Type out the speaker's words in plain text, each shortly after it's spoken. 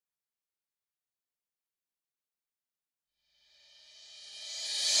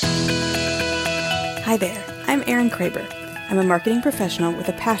Hi there, I'm Erin Kraber. I'm a marketing professional with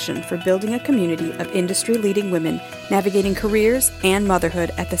a passion for building a community of industry-leading women navigating careers and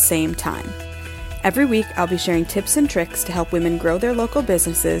motherhood at the same time. Every week, I'll be sharing tips and tricks to help women grow their local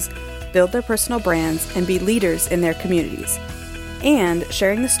businesses, build their personal brands, and be leaders in their communities. And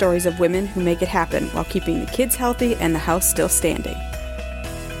sharing the stories of women who make it happen while keeping the kids healthy and the house still standing.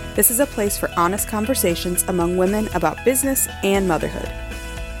 This is a place for honest conversations among women about business and motherhood.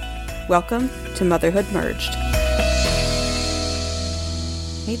 Welcome to Motherhood Merged.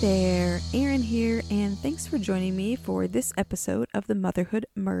 Hey there, Erin here, and thanks for joining me for this episode of the Motherhood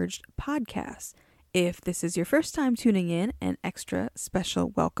Merged podcast. If this is your first time tuning in, an extra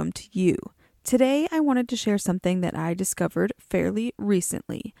special welcome to you. Today, I wanted to share something that I discovered fairly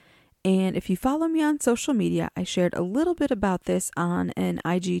recently. And if you follow me on social media, I shared a little bit about this on an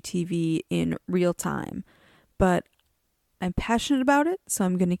IGTV in real time. But I'm passionate about it, so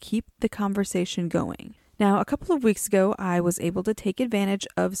I'm going to keep the conversation going. Now, a couple of weeks ago, I was able to take advantage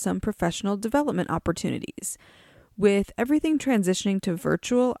of some professional development opportunities. With everything transitioning to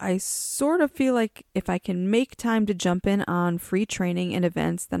virtual, I sort of feel like if I can make time to jump in on free training and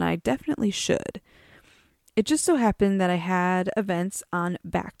events, then I definitely should. It just so happened that I had events on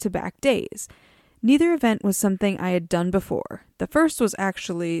back-to-back days. Neither event was something I had done before. The first was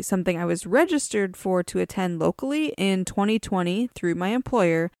actually something I was registered for to attend locally in 2020 through my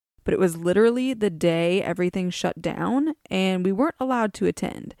employer, but it was literally the day everything shut down and we weren't allowed to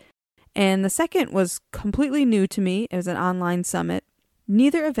attend. And the second was completely new to me. It was an online summit.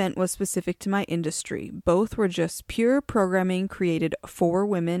 Neither event was specific to my industry. Both were just pure programming created for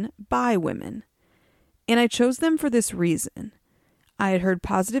women by women. And I chose them for this reason. I had heard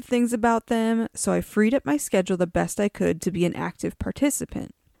positive things about them, so I freed up my schedule the best I could to be an active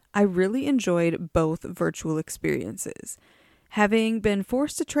participant. I really enjoyed both virtual experiences. Having been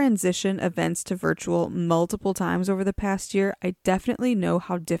forced to transition events to virtual multiple times over the past year, I definitely know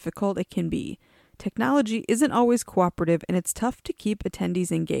how difficult it can be. Technology isn't always cooperative, and it's tough to keep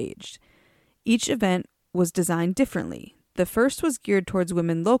attendees engaged. Each event was designed differently. The first was geared towards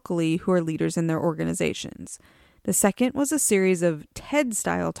women locally who are leaders in their organizations. The second was a series of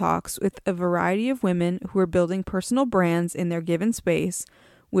TED-style talks with a variety of women who are building personal brands in their given space,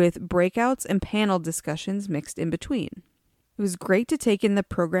 with breakouts and panel discussions mixed in between. It was great to take in the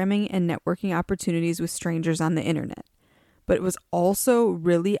programming and networking opportunities with strangers on the internet. But it was also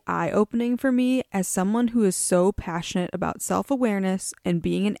really eye-opening for me as someone who is so passionate about self-awareness and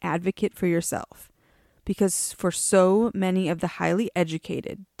being an advocate for yourself. Because for so many of the highly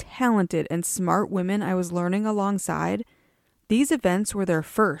educated, talented, and smart women I was learning alongside, these events were their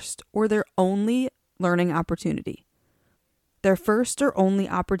first or their only learning opportunity. Their first or only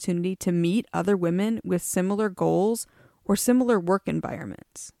opportunity to meet other women with similar goals or similar work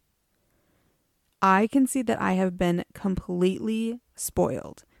environments. I can see that I have been completely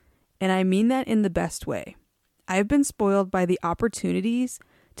spoiled, and I mean that in the best way. I have been spoiled by the opportunities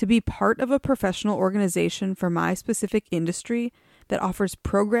to be part of a professional organization for my specific industry that offers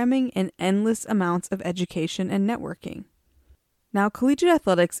programming and endless amounts of education and networking. Now, collegiate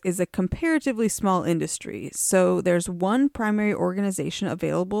athletics is a comparatively small industry, so there's one primary organization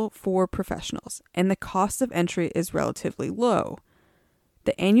available for professionals, and the cost of entry is relatively low.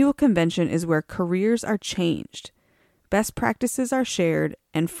 The annual convention is where careers are changed, best practices are shared,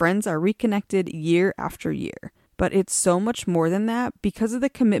 and friends are reconnected year after year. But it's so much more than that because of the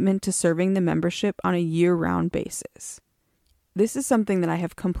commitment to serving the membership on a year-round basis. This is something that I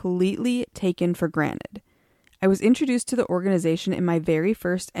have completely taken for granted. I was introduced to the organization in my very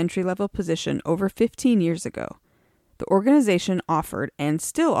first entry-level position over 15 years ago. The organization offered and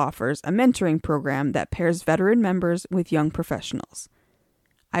still offers a mentoring program that pairs veteran members with young professionals.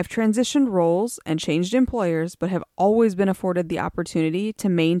 I've transitioned roles and changed employers, but have always been afforded the opportunity to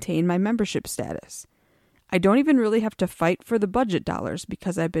maintain my membership status. I don't even really have to fight for the budget dollars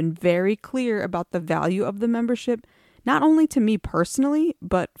because I've been very clear about the value of the membership, not only to me personally,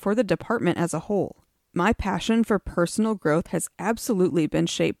 but for the department as a whole. My passion for personal growth has absolutely been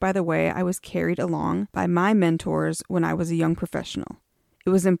shaped by the way I was carried along by my mentors when I was a young professional. It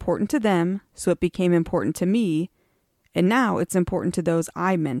was important to them, so it became important to me, and now it's important to those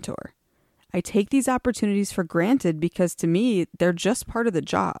I mentor. I take these opportunities for granted because to me, they're just part of the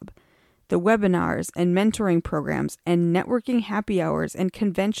job. The webinars and mentoring programs and networking happy hours and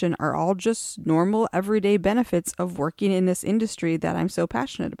convention are all just normal everyday benefits of working in this industry that I'm so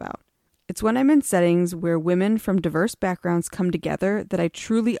passionate about. It's when I'm in settings where women from diverse backgrounds come together that I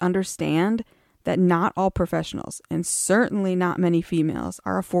truly understand that not all professionals, and certainly not many females,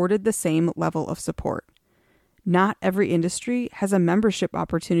 are afforded the same level of support. Not every industry has a membership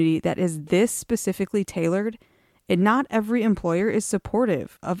opportunity that is this specifically tailored, and not every employer is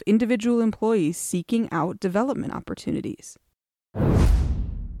supportive of individual employees seeking out development opportunities.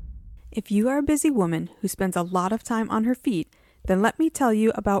 If you are a busy woman who spends a lot of time on her feet, then let me tell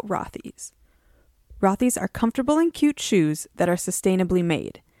you about Rothy's. Rothy's are comfortable and cute shoes that are sustainably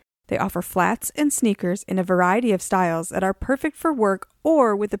made. They offer flats and sneakers in a variety of styles that are perfect for work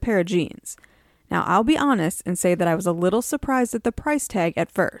or with a pair of jeans. Now, I'll be honest and say that I was a little surprised at the price tag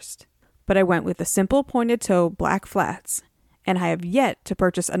at first, but I went with the simple pointed toe black flats, and I have yet to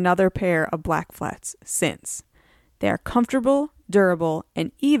purchase another pair of black flats since. They are comfortable, durable,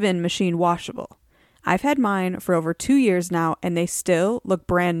 and even machine washable. I've had mine for over 2 years now, and they still look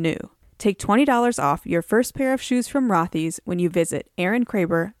brand new. Take $20 off your first pair of shoes from Rothy's when you visit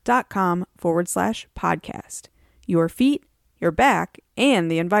erinkraber.com/podcast. Your feet, your back,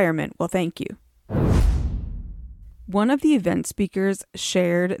 and the environment will thank you. One of the event speakers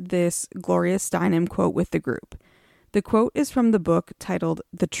shared this Gloria Steinem quote with the group. The quote is from the book titled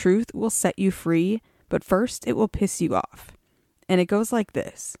 "The Truth Will Set You Free, but First It Will Piss You Off." And it goes like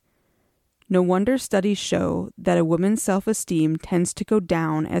this. No wonder studies show that a woman's self-esteem tends to go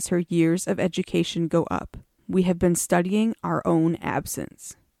down as her years of education go up. We have been studying our own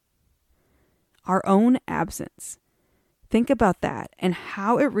absence. Our own absence. Think about that and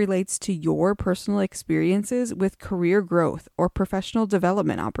how it relates to your personal experiences with career growth or professional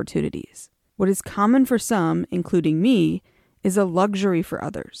development opportunities. What is common for some, including me, is a luxury for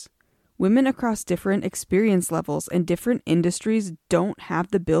others. Women across different experience levels and different industries don't have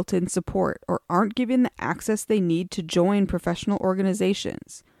the built-in support or aren't given the access they need to join professional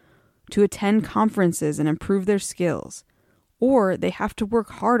organizations, to attend conferences and improve their skills. Or they have to work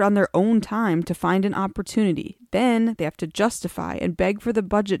hard on their own time to find an opportunity. Then they have to justify and beg for the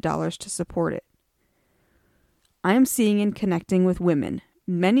budget dollars to support it. I am seeing and connecting with women,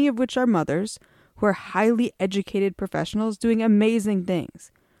 many of which are mothers, who are highly educated professionals doing amazing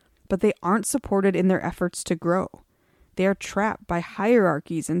things, but they aren't supported in their efforts to grow. They are trapped by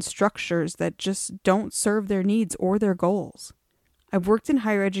hierarchies and structures that just don't serve their needs or their goals. I've worked in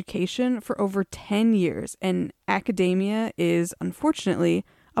higher education for over 10 years, and academia is, unfortunately,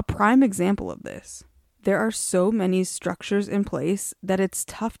 a prime example of this. There are so many structures in place that it's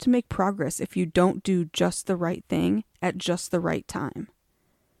tough to make progress if you don't do just the right thing at just the right time.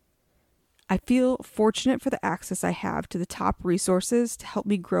 I feel fortunate for the access I have to the top resources to help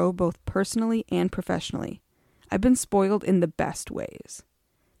me grow both personally and professionally. I've been spoiled in the best ways.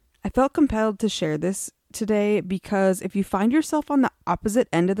 I felt compelled to share this today because if you find yourself on the opposite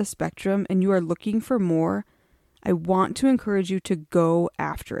end of the spectrum and you are looking for more, I want to encourage you to go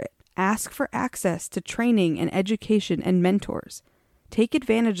after it. Ask for access to training and education and mentors. Take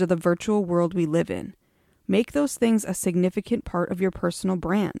advantage of the virtual world we live in. Make those things a significant part of your personal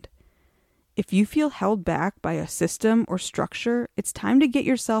brand. If you feel held back by a system or structure, it's time to get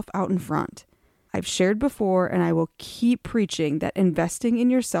yourself out in front. I've shared before, and I will keep preaching that investing in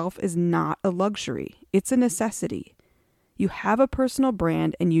yourself is not a luxury. It's a necessity. You have a personal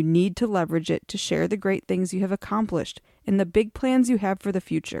brand, and you need to leverage it to share the great things you have accomplished and the big plans you have for the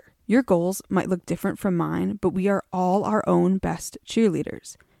future. Your goals might look different from mine, but we are all our own best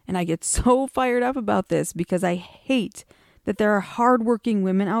cheerleaders. And I get so fired up about this because I hate that there are hardworking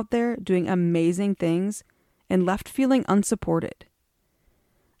women out there doing amazing things and left feeling unsupported.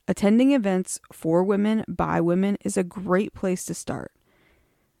 Attending events for women by women is a great place to start.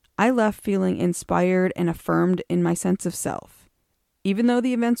 I left feeling inspired and affirmed in my sense of self. Even though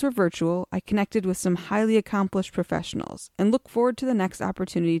the events were virtual, I connected with some highly accomplished professionals and look forward to the next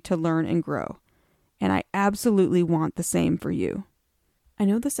opportunity to learn and grow. And I absolutely want the same for you. I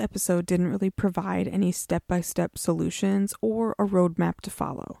know this episode didn't really provide any step-by-step solutions or a roadmap to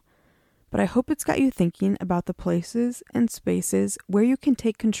follow, but I hope it's got you thinking about the places and spaces where you can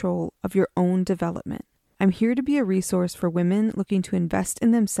take control of your own development. I'm here to be a resource for women looking to invest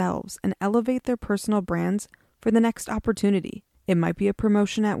in themselves and elevate their personal brands for the next opportunity. It might be a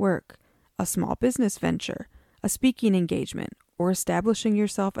promotion at work, a small business venture, a speaking engagement, or establishing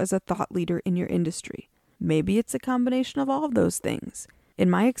yourself as a thought leader in your industry. Maybe it's a combination of all of those things. In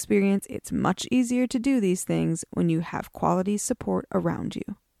my experience, it's much easier to do these things when you have quality support around you.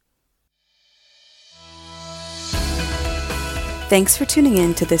 Thanks for tuning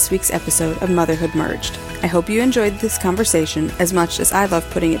in to this week's episode of Motherhood Merged. I hope you enjoyed this conversation as much as I love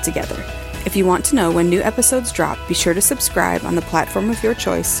putting it together. If you want to know when new episodes drop, be sure to subscribe on the platform of your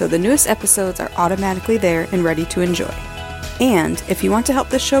choice so the newest episodes are automatically there and ready to enjoy. And if you want to help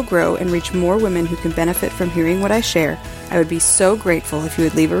this show grow and reach more women who can benefit from hearing what I share, I would be so grateful if you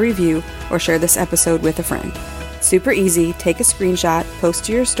would leave a review or share this episode with a friend. Super easy, take a screenshot, post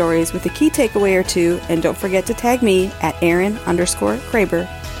to your stories with a key takeaway or two, and don't forget to tag me at Erin_Kraber,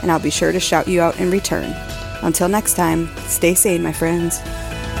 and I'll be sure to shout you out in return. Until next time, stay sane, my friends.